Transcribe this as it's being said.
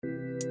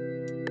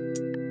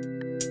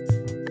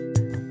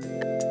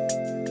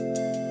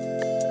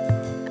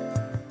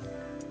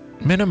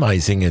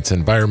Minimizing its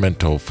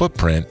environmental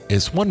footprint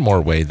is one more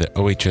way that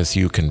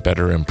OHSU can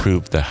better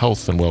improve the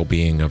health and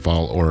well-being of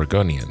all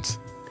Oregonians.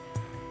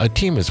 A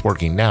team is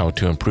working now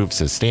to improve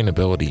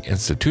sustainability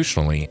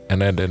institutionally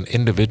and at an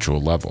individual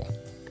level.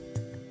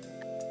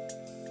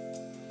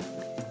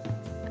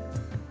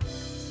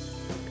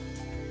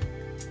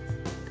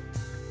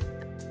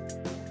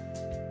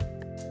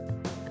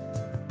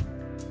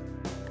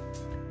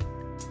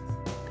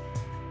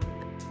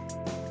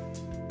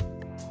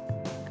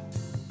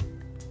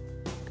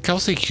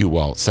 Kelsey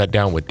Kuwalt sat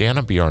down with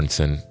Dana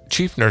Bjornson,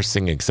 Chief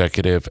Nursing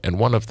Executive and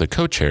one of the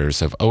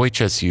co-chairs of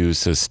OHSU's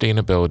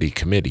Sustainability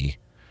Committee,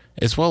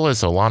 as well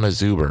as Alana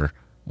Zuber,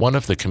 one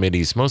of the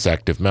committee's most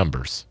active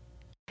members.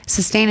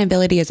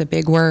 Sustainability is a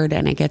big word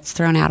and it gets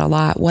thrown out a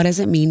lot. What does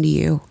it mean to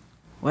you?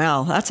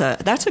 Well, that's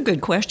a good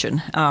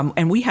question.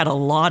 And we had a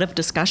lot of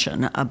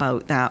discussion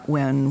about that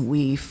when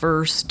we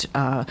first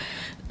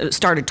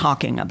started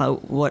talking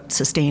about what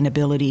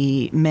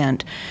sustainability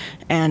meant,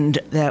 and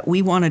that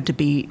we wanted to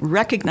be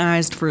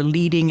recognized for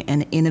leading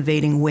and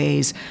innovating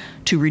ways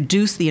to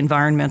reduce the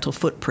environmental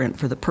footprint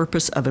for the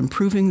purpose of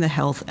improving the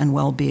health and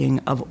well-being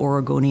of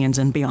Oregonians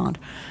and beyond.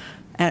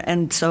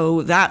 And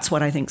so that's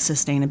what I think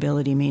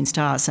sustainability means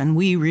to us. And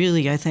we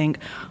really, I think,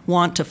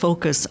 want to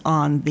focus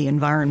on the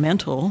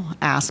environmental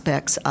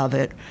aspects of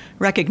it,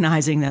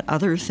 recognizing that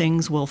other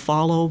things will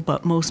follow,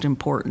 but most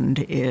important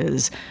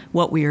is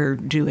what we are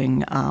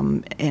doing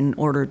in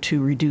order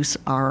to reduce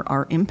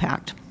our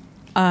impact.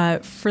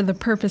 For the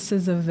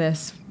purposes of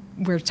this,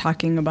 we're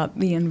talking about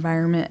the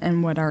environment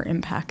and what our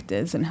impact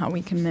is and how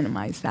we can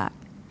minimize that.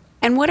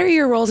 And what are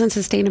your roles in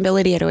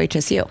sustainability at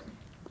OHSU?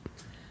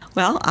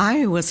 Well,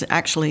 I was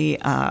actually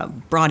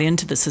brought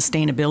into the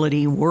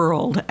sustainability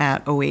world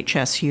at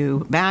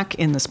OHSU back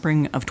in the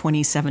spring of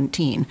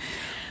 2017.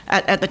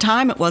 At the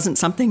time, it wasn't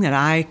something that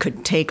I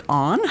could take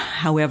on.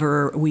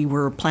 However, we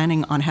were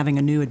planning on having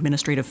a new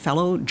administrative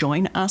fellow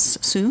join us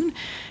soon.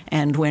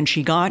 And when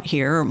she got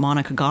here,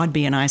 Monica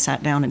Godby and I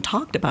sat down and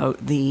talked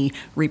about the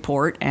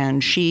report,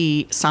 and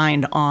she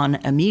signed on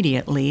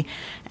immediately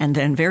and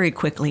then very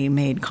quickly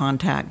made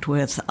contact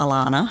with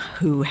Alana,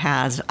 who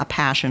has a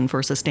passion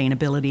for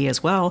sustainability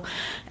as well.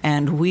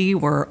 And we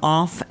were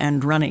off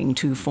and running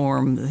to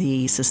form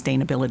the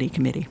Sustainability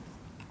Committee.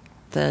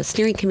 The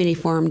steering committee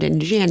formed in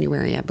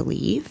January, I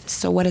believe.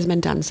 So what has been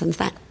done since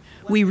then?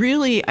 We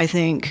really, I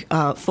think,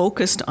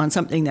 focused on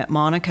something that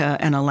Monica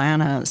and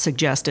Alana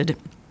suggested,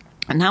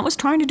 and that was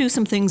trying to do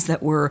some things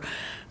that were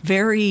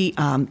very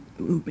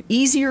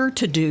easier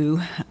to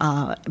do,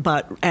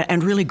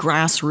 and really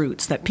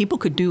grassroots, that people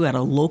could do at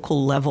a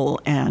local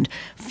level and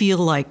feel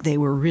like they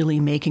were really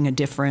making a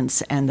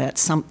difference and that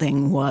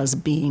something was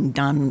being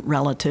done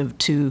relative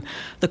to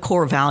the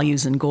core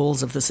values and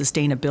goals of the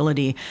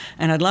sustainability.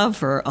 And I'd love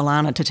for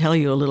Alana to tell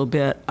you a little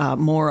bit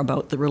more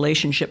about the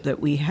relationship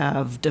that we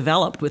have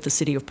developed with the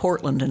City of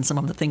Portland and some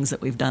of the things that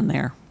we've done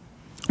there.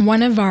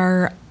 One of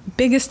our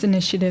biggest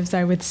initiatives,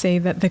 I would say,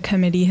 that the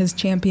committee has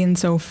championed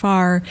so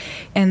far,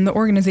 and the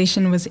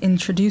organization was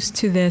introduced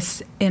to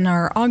this in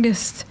our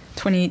August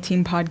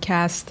 2018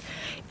 podcast.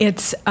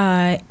 It's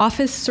an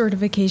office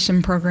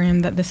certification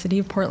program that the City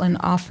of Portland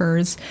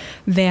offers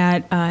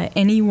that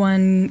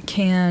anyone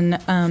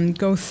can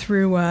go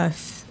through a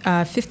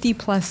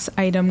 50-plus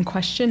item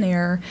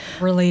questionnaire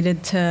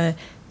related to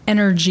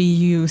energy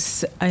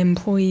use,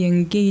 employee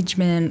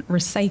engagement,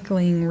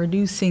 recycling,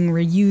 reducing,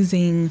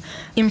 reusing,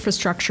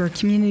 infrastructure,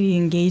 community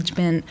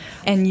engagement,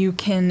 and you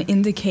can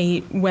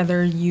indicate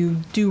whether you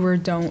do or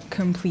don't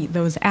complete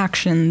those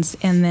actions.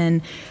 And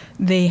then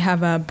they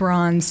have a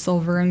bronze,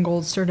 silver, and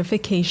gold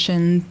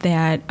certification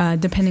that,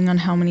 depending on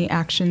how many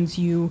actions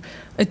you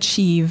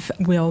achieve,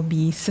 will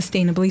be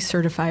sustainably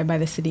certified by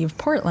the City of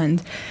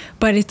Portland.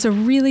 But it's a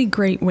really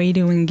great way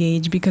to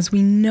engage because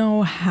we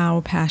know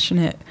how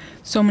passionate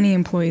so many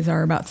employees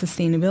are about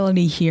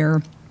sustainability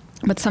here.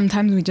 But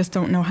sometimes we just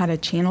don't know how to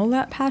channel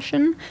that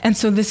passion. And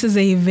so this is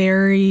a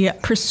very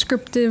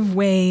prescriptive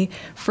way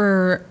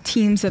for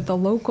teams at the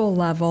local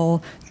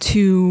level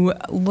to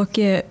look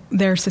at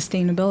their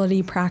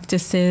sustainability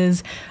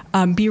practices,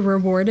 be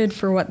rewarded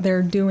for what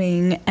they're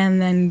doing,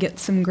 and then get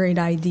some great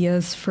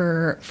ideas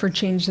for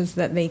changes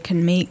that they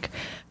can make.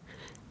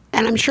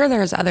 And I'm sure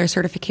there's other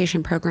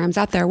certification programs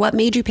out there. What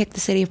made you pick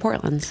the City of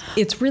Portland?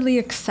 It's really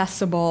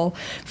accessible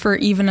for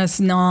even us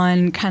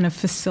non-kind of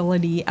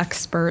facility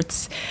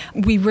experts.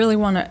 We really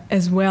want to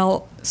as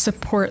well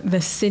support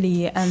the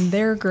city and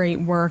their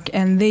great work,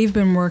 and they've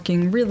been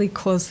working really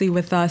closely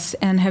with us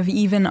and have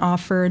even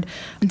offered,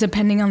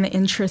 depending on the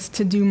interest,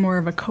 to do more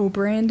of a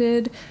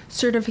co-branded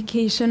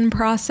certification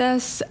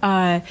process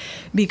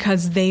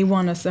because they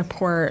want to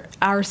support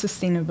our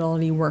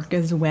sustainability work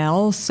as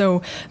well.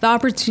 So the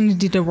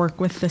opportunity to work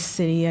with the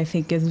city, I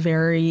think, is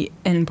very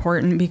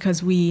important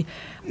because we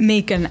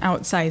make an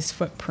outsized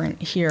footprint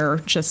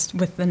here just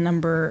with the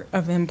number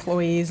of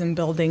employees and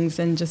buildings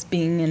and just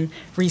being in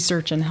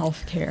research and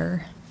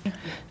healthcare.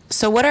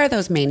 So what are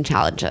those main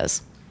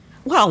challenges?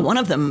 Well, one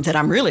of them that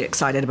I'm really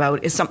excited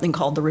about is something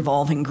called the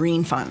Revolving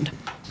Green Fund.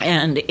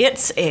 And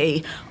it's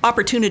a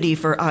opportunity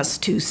for us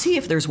to see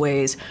if there's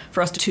ways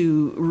for us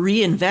to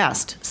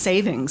reinvest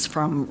savings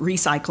from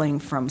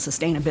recycling, from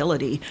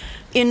sustainability,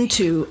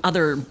 into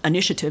other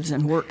initiatives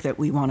and work that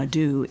we want to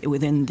do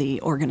within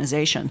the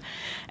organization.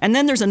 And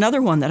then there's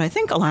another one that I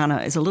think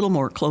Alana is a little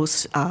more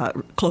close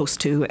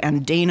to,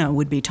 and Dana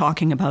would be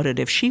talking about it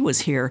if she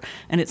was here,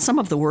 and it's some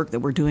of the work that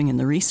we're doing in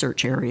the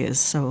research areas.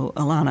 So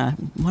Alana,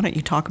 why don't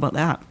you talk about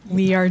that?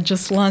 We are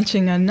just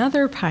launching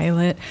another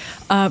pilot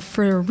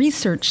for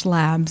research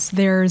labs.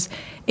 There's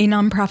a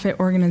nonprofit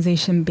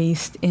organization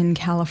based in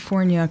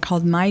California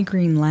called My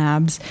Green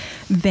Labs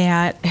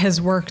that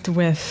has worked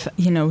with,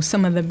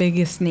 some of the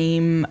biggest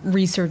name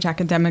research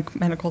academic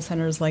medical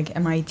centers like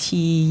MIT,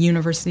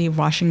 University of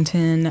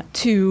Washington,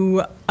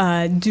 to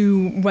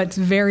do what's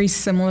very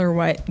similar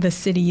what the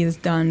city has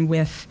done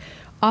with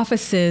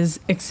offices,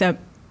 except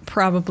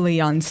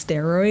probably on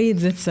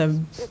steroids. It's a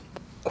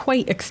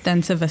quite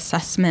extensive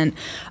assessment.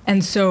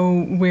 And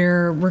so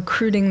we're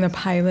recruiting the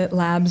pilot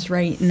labs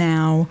right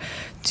now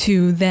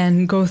to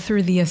then go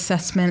through the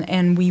assessment,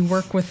 and we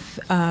work with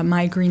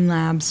My Green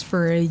Labs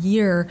for a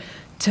year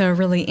to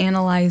really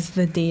analyze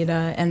the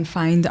data and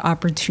find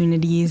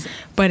opportunities.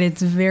 But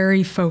it's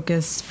very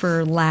focused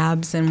for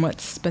labs and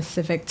what's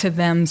specific to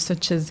them,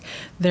 such as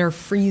their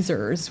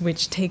freezers,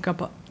 which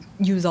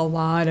use a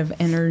lot of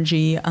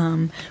energy,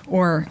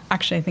 or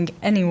actually I think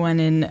anyone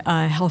in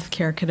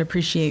healthcare could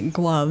appreciate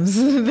gloves,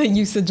 the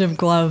usage of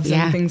gloves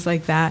and things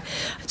like that.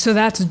 So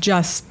that's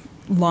just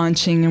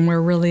launching, and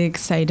we're really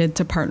excited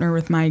to partner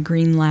with My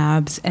Green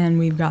Labs, and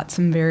we've got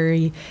some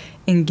very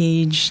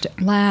engaged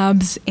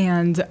labs,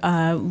 and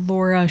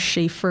Laura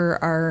Schaefer,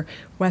 our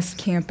West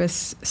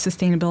Campus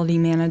Sustainability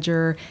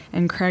Manager,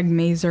 and Craig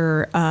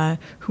Mazer,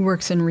 who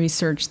works in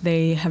research,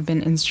 they have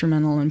been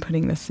instrumental in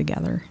putting this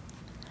together.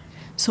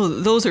 So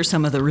those are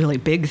some of the really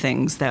big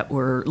things that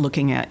we're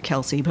looking at,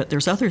 Kelsey, but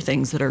there's other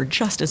things that are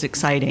just as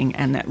exciting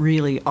and that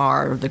really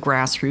are the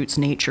grassroots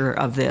nature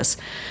of this.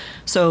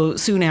 So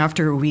soon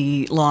after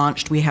we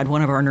launched, we had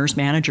one of our nurse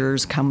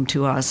managers come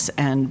to us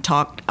and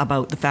talk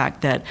about the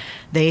fact that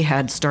they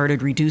had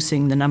started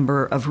reducing the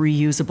number of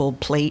reusable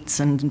plates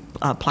and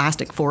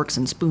plastic forks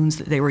and spoons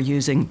that they were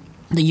using.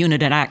 The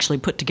unit had actually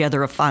put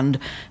together a fund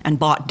and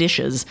bought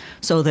dishes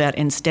so that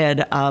instead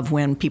of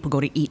when people go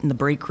to eat in the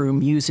break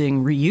room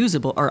using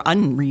reusable or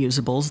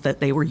unreusables, that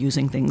they were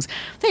using things,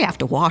 they have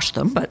to wash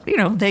them, but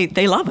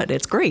they love it.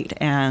 It's great.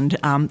 And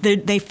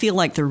they feel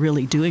like they're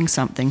really doing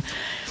something.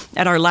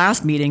 At our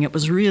last meeting, it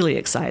was really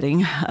exciting.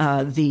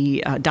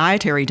 The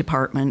dietary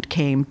department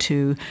came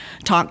to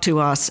talk to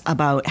us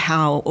about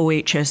how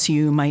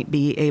OHSU might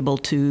be able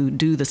to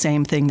do the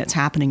same thing that's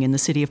happening in the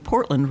city of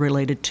Portland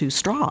related to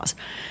straws.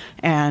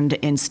 And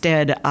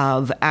instead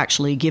of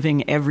actually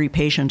giving every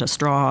patient a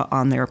straw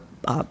on their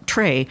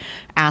tray,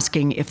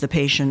 asking if the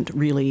patient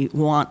really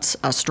wants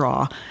a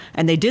straw.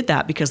 And they did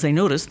that because they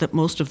noticed that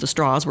most of the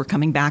straws were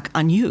coming back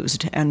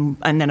unused. And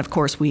then, of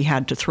course, we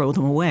had to throw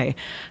them away.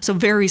 So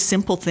very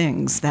simple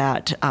things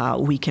that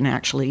we can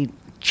actually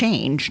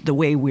change the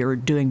way we're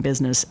doing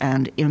business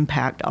and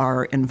impact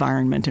our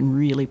environment in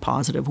really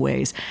positive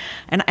ways.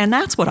 And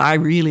that's what I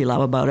really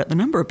love about it. The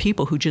number of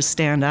people who just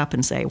stand up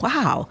and say,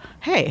 wow,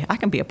 hey, I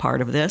can be a part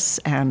of this.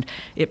 And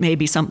it may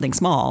be something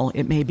small,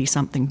 it may be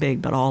something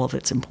big, but all of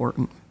it's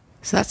important.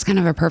 So that's kind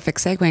of a perfect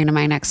segue into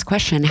my next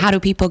question. How do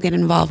people get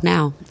involved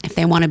now if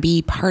they want to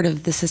be part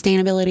of the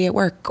Sustainability at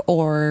Work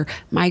or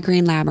My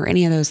Green Lab or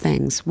any of those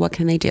things? What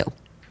can they do?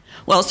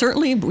 Well,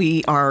 certainly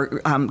we are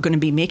going to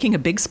be making a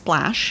big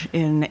splash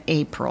in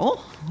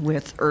April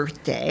with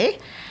Earth Day.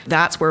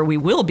 That's where we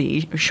will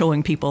be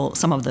showing people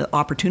some of the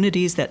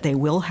opportunities that they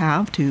will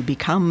have to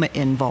become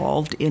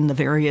involved in the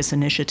various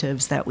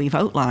initiatives that we've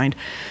outlined.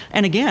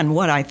 And again,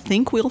 what I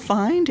think we'll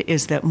find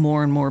is that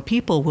more and more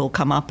people will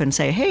come up and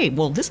say, hey,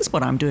 well, this is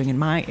what I'm doing in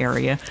my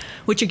area,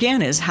 which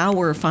again is how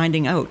we're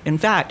finding out. In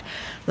fact,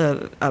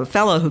 a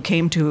fellow who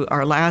came to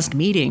our last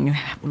meeting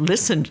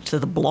listened to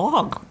the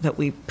blog that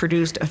we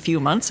produced a few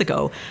months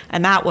ago,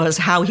 and that was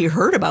how he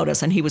heard about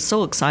us. And he was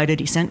so excited.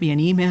 He sent me an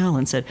email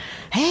and said,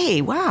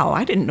 hey, wow,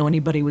 I didn't know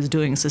anybody was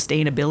doing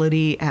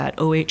sustainability at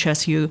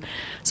OHSU.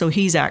 So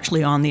he's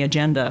actually on the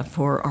agenda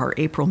for our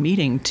April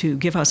meeting to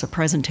give us a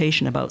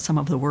presentation about some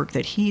of the work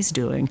that he's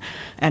doing.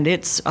 And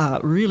it's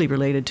really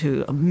related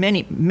to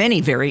many,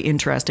 many very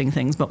interesting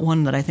things. But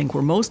one that I think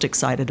we're most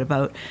excited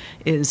about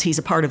is he's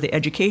a part of the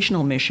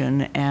educational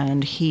mission,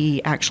 and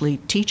he actually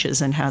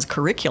teaches and has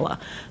curricula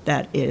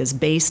that is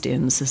based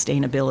in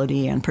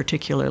sustainability and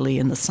particularly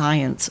in the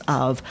science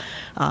of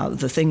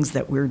the things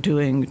that we're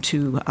doing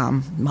to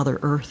Mother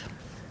Earth.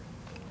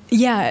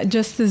 Yeah,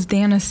 just as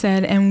Dana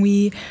said, and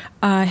we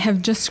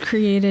have just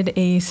created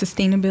a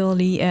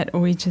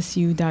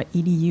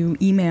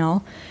sustainability@ohsu.edu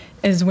email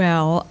as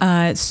well.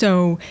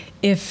 So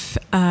if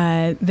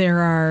there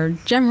are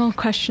general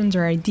questions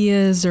or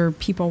ideas, or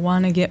people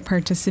want to get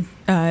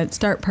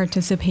start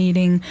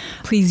participating,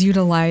 please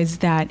utilize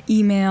that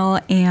email.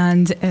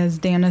 And as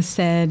Dana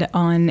said,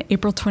 on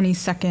April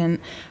 22nd,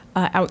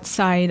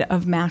 outside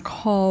of Mac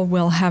Hall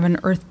will have an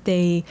Earth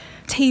Day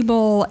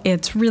table.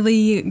 It's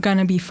really going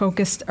to be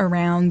focused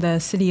around the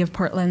City of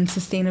Portland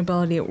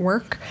Sustainability at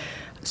Work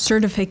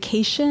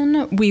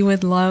certification. We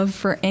would love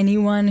for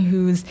anyone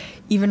who's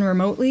even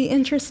remotely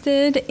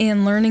interested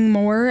in learning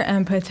more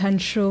and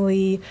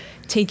potentially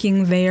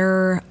taking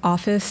their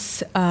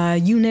office,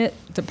 unit,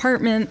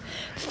 department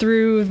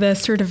through the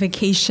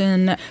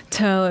certification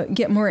to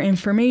get more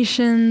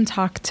information,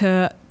 talk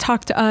to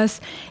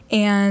us.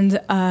 And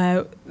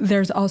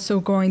there's also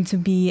going to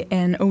be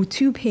an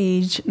O2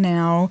 page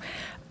now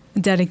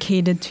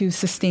dedicated to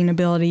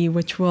sustainability,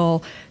 which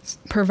will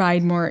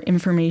provide more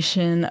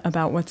information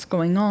about what's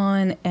going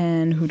on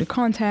and who to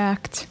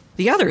contact.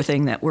 The other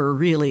thing that we're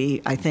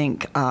really, I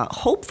think,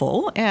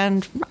 hopeful,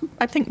 and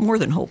I think more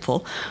than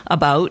hopeful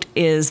about,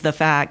 is the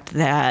fact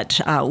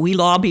that we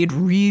lobbied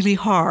really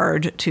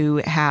hard to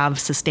have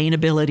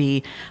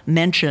sustainability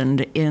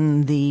mentioned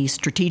in the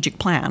strategic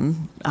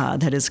plan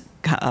that is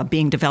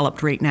being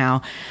developed right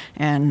now.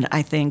 And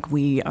I think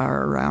we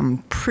are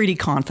pretty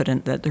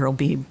confident that there will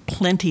be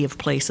plenty of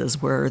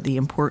places where the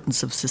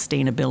importance of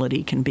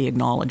sustainability can be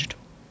acknowledged.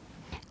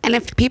 And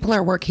if people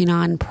are working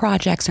on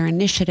projects or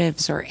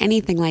initiatives or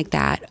anything like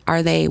that,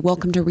 are they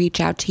welcome to reach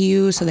out to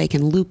you so they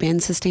can loop in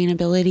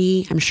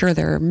sustainability? I'm sure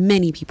there are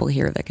many people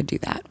here that could do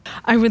that.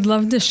 I would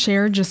love to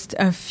share just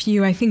a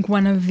few. I think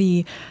one of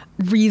the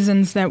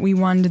reasons that we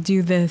wanted to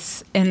do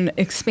this and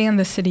expand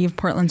the City of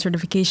Portland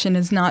certification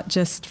is not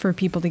just for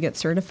people to get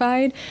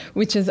certified,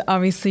 which is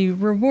obviously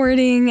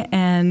rewarding,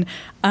 and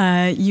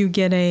you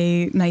get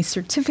a nice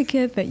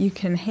certificate that you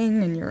can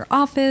hang in your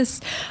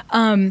office,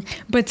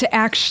 but to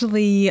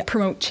actually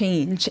promote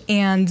change.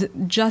 And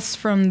just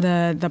from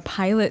the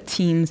pilot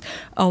teams,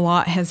 a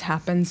lot has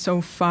happened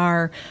so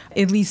far.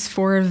 At least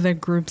 4 of the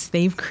groups,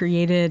 they've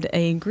created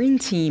a green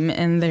team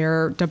in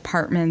their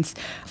departments.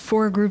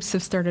 4 groups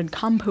have started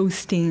composting.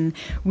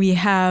 We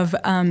have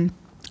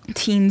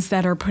teams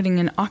that are putting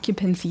in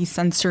occupancy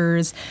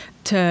sensors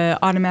to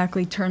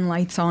automatically turn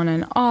lights on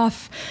and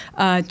off.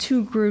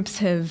 2 groups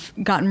have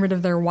gotten rid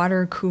of their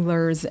water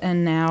coolers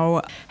and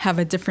now have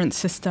a different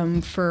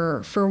system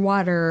for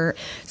water.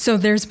 So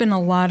there's been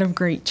a lot of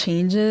great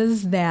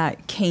changes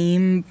that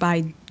came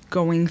by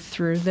going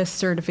through this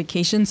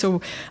certification.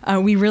 So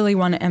we really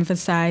want to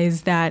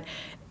emphasize that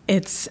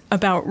it's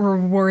about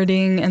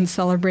rewarding and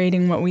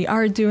celebrating what we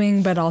are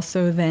doing, but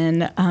also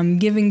then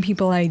giving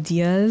people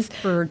ideas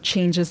for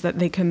changes that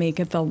they can make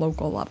at the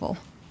local level.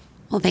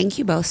 Well, thank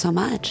you both so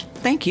much.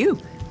 Thank you.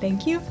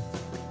 Thank you.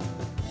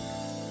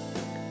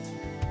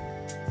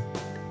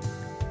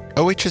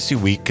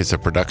 OHSU Week is a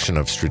production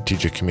of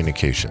Strategic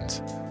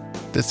Communications.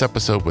 This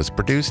episode was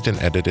produced and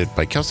edited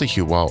by Kelsey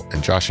Hewalt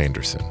and Josh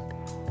Anderson.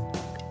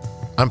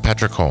 I'm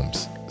Patrick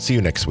Holmes. See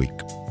you next week.